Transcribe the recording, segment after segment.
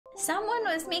Someone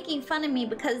was making fun of me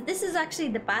because this is actually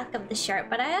the back of the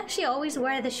shirt, but I actually always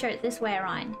wear the shirt this way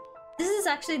around. This is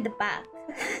actually the back.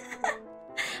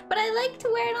 But I like to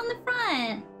wear it on the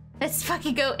front. Let's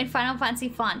fucking go in Final Fantasy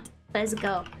font. Let's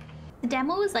go. The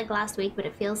demo was like last week, but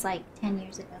it feels like 10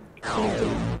 years ago.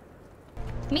 I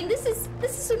mean, this is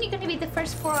only going to be the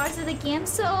first 4 hours of the game,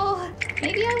 so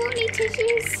maybe I won't need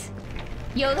tissues.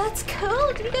 Yo, that's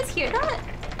cool. Did you guys hear that?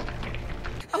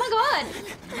 Oh my god.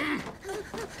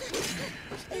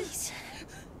 Please.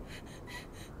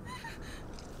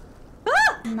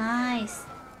 Ah! Nice.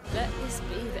 Let this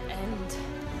be the end.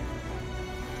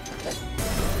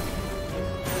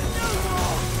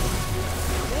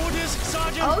 Orders,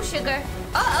 Sergeant. Oh, sugar.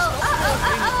 Uh-oh.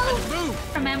 Move.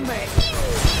 Remember. I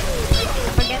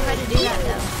forget how to do that,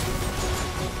 though.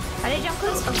 How do you jump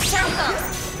close? Oh, circle.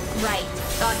 Right.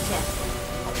 Gotcha.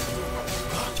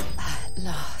 At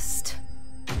last.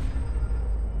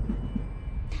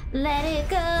 Let it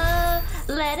go.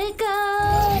 Let it go.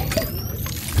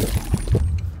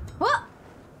 What?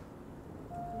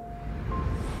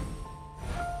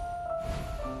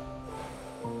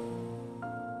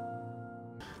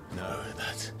 No,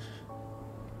 that's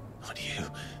not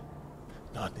you.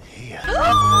 Not here.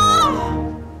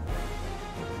 Oh!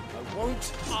 I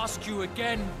won't ask you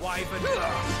again, Wyvern.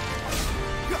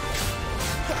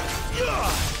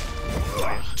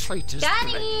 Traitors. Got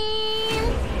him!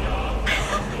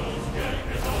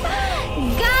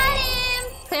 Got him!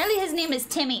 Clearly his name is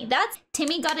Timmy. That's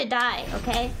Timmy gotta die,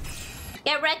 okay?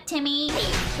 Get wrecked, Timmy.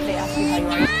 They ask me how you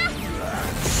are.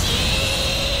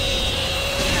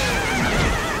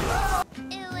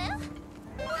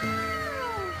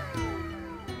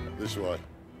 This way.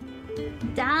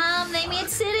 Damn, they made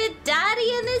Sid a daddy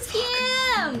in this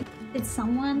game! Did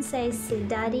someone say Sid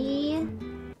daddy?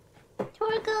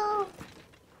 Torgal!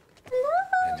 Hello?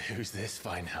 And who's this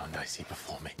fine hound I see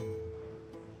before me?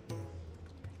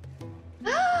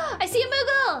 I see a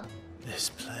Moogle! This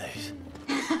place.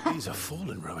 These are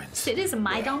fallen ruins. Sid is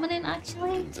my dominant,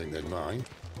 actually. Didn't think they'd mind.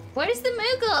 Where's the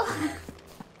Moogle?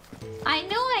 I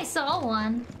know I saw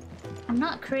one. I'm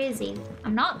not crazy.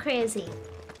 I'm not crazy.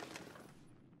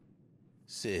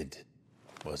 Sid,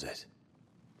 was it?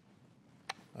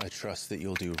 I trust that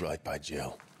you'll do right by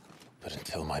Jill. But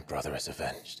until my brother is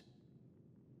avenged,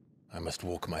 I must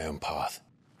walk my own path.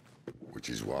 Which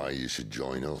is why you should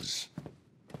join us.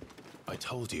 I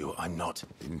told you I'm not.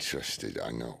 Interested,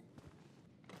 I know.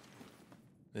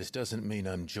 This doesn't mean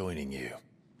I'm joining you.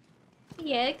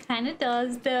 Yeah, it kind of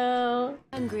does, though.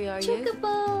 Hungry, are you?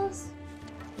 Chocobos.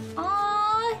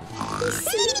 Aww, he's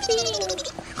sleeping.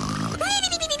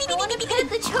 I want to pet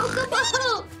the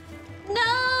chocobo.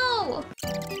 No.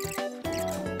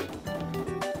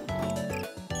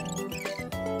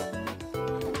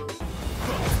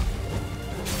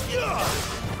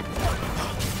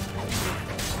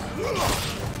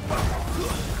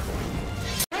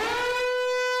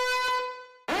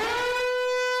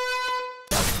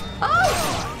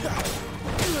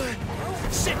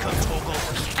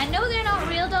 I know they're not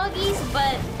real doggies,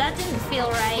 but that didn't feel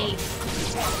right.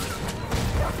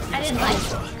 I didn't like it.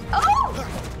 Oh!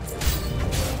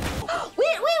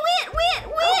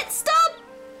 Wait! Stop!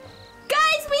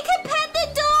 Guys, we can pet the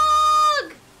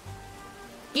dog!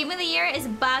 Game of the Year is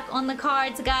back on the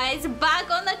cards, guys. Back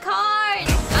on the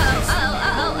cards!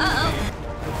 Uh-oh.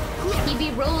 He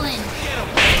be rolling.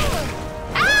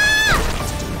 Ah!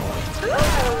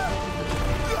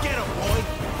 Get him, boy!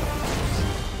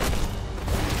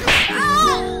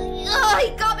 Oh, he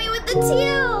got me with the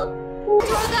teal!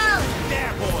 Torgal!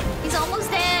 There, boy! He's almost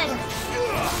dead.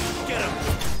 Get him!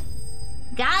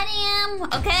 Got him!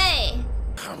 Okay.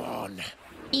 Come on.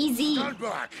 Easy. Stand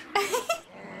back.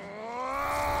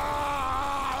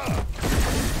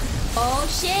 Oh,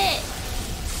 shit.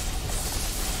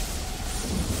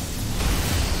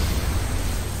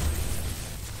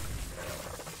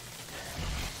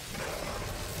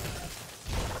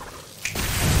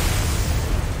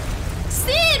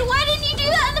 Sid, why didn't you do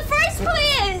that in the first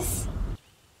place?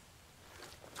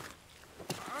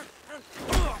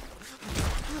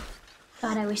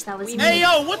 God, I wish that was me. Hey,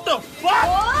 yo, what the fuck?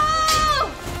 Whoa!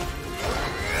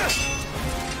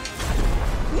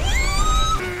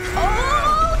 Oh,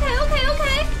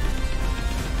 okay.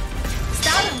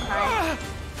 Stop him, Carl.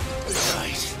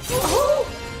 Oh!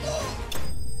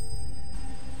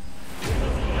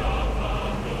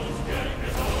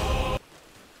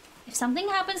 If something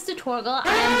happens to Torgal,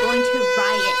 I am going to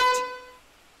riot.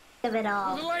 Give it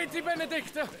all. Lady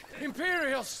Benedikta,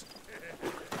 Imperials!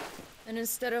 And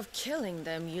instead of killing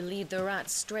them, you lead the rat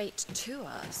straight to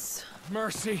us.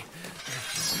 Mercy.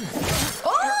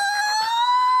 Oh!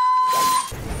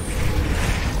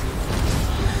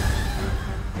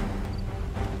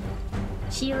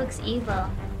 She looks evil.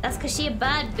 That's because she a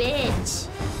bad bitch.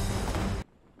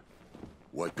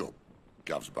 Wake up.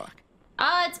 Gav's back.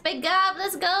 Oh, it's Big Gab.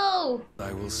 Let's go.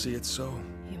 I will see it so.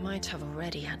 You might have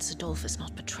already had Adolphus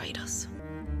not betrayed us.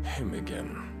 Him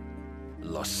again.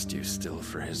 Lust you still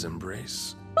for his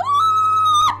embrace?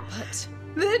 But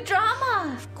The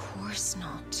drama. of course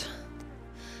not.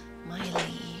 My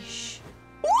liege.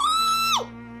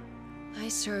 I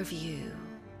serve you,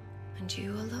 and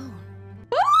you alone.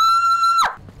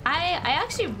 I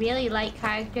actually really like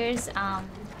characters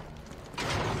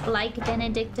like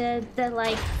Benedikta. They're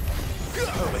like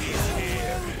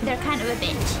they're kind of a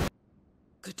bitch.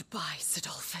 Goodbye,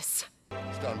 Adolphus.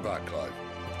 Stand back, Clive.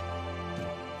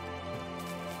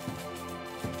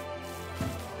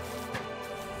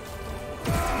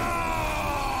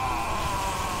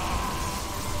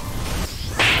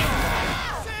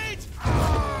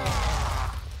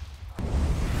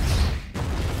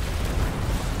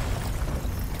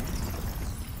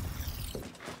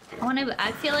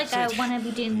 I feel like I want to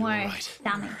be doing more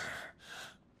damage.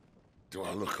 Do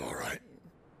I look all right?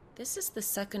 This is the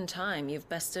second time you've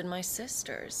bested my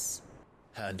sisters.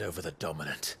 Hand over the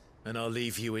dominant, and I'll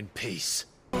leave you in peace.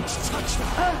 She's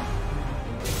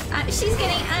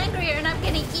getting angrier and I'm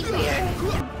getting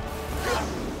evilier.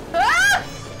 Ah!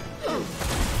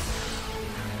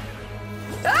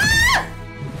 Ah!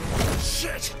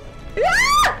 Shit!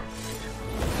 Ah!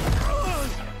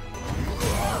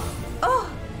 Oh!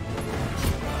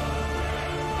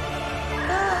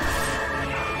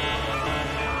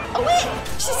 Oh wait!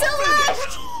 She's still alive!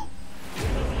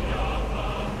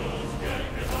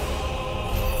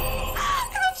 I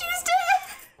thought she was dead!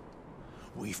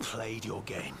 We've played your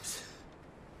games.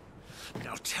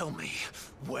 Now tell me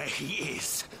where he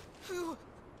is.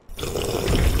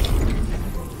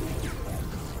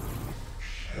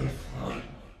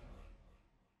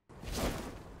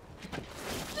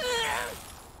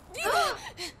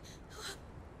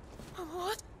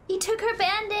 What? He took her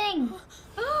banding!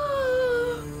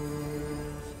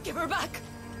 Give her back!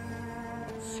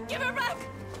 Give her back!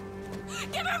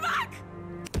 Give her back!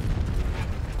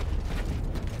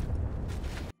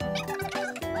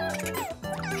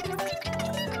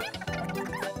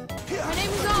 My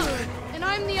name's Honor, and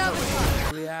I'm the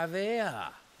Avatar. We have here.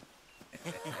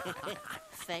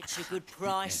 Fetch a good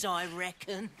price, I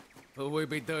reckon. But we'd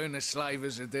be doing the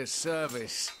slavers a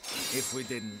disservice if we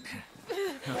didn't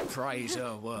praise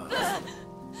her work.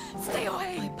 Stay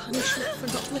away! My punishment for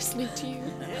not listening to you.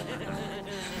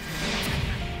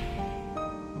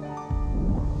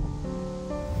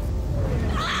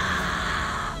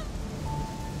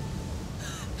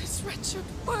 This wretched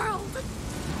world!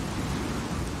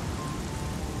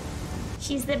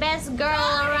 She's the best girl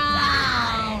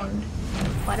around!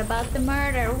 What about the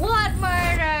murder? What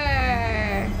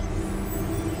murder?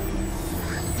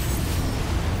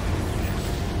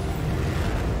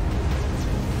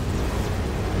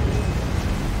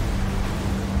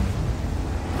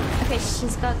 Okay,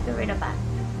 she's got the rid of that.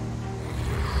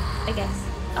 I guess.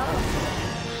 Oh.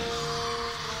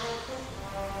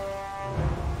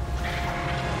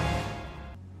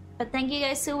 But thank you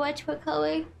guys so much for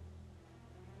coming.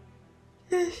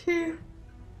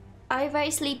 I'm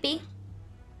very sleepy,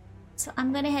 so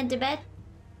I'm gonna head to bed.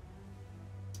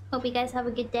 Hope you guys have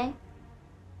a good day.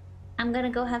 I'm gonna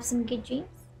go have some good dreams,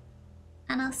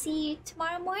 and I'll see you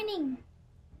tomorrow morning.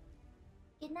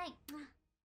 Good night.